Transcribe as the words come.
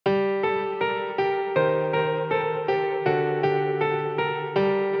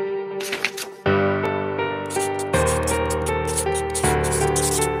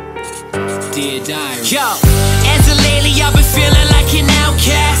Dear Diary. Yo, as of lately I've been feeling like an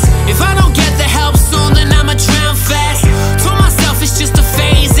outcast. If I don't get the help soon, then I'ma drown fast. Told myself it's just a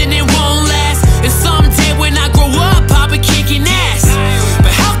phase and it won't last. And someday when I grow up, I'll be kicking ass.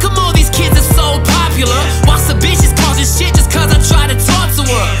 But how come all these kids are so popular? While some bitches causing shit just cause I try to talk to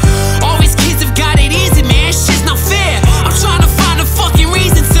her. All these kids have got it easy, man, shit's not fair. I'm trying to find a fucking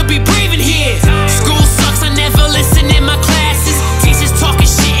reason to be breathing here. School sucks, I never listen in my classes. Teachers talking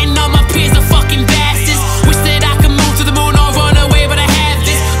shit and all my peers are fucking bastards. Wish that I could move to the moon or run away, but I have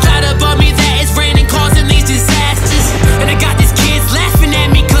this cloud above me that is raining, causing these disasters. And I got these kids laughing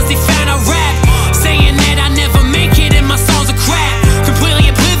at me cause they found I rap, saying that I never make it and my songs are crap. Completely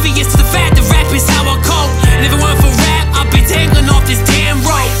oblivious to the fact that rap is how I cope. And if it weren't for rap, I'd be dangling off this damn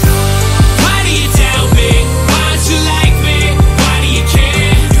rope. Why do you doubt me? Why don't you like me? Why do you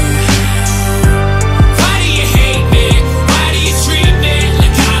care? Why do you hate me? Why do you treat me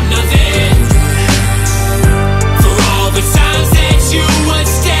like I'm nothing? For all the times that you would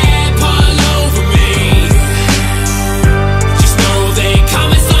step all over me, just know they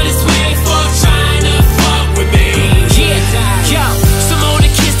comments on its way for trying to fuck with me. Yeah, yo, some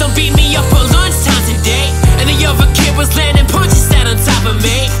older kids don't beat me up at lunchtime today, and the other kid was landing punches down on top of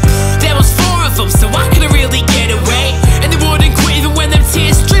me. There was 4 of them, so I couldn't really get away, and they wouldn't quit even when them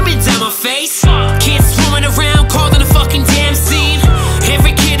tears streaming down my face. Kids swarming around, causing a fucking damn scene.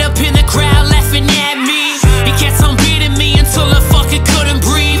 Every kid up in the crowd laughing at me. He kept on beating me until I fucking couldn't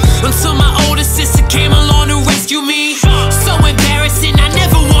breathe, until my older sister came along to rescue me. So embarrassing, I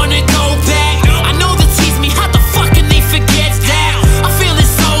never wanna go back. I know they tease me, how the fuck can they forget that? I'm feeling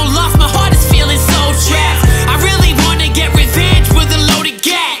so lost, my heart is feeling so trapped. I really wanna get revenge with a loaded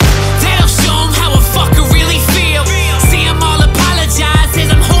gat. That'll show 'em how a fucker really feel. See 'em all apologize as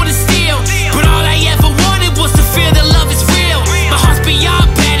I'm holding still, but all I ever wanted was to feel that love is real. My heart's beyond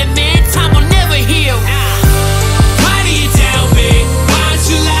better, man, time will never heal. Why do you doubt me? Why don't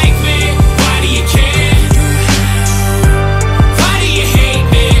you like me? Why do you care? Why do you hate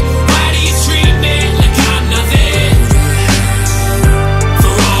me? Why do you treat me like I'm nothing?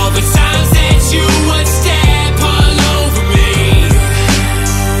 For all the times that you would step all over me,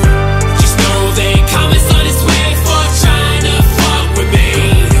 just know they comments on its way for trying to fuck with me.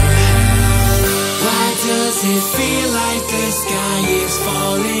 Why does it feel like the sky is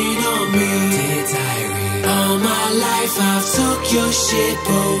falling on me? Dear diary. All my life I've took your shit,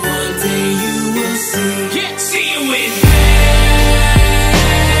 but one day you will see. Yeah, see you in hell.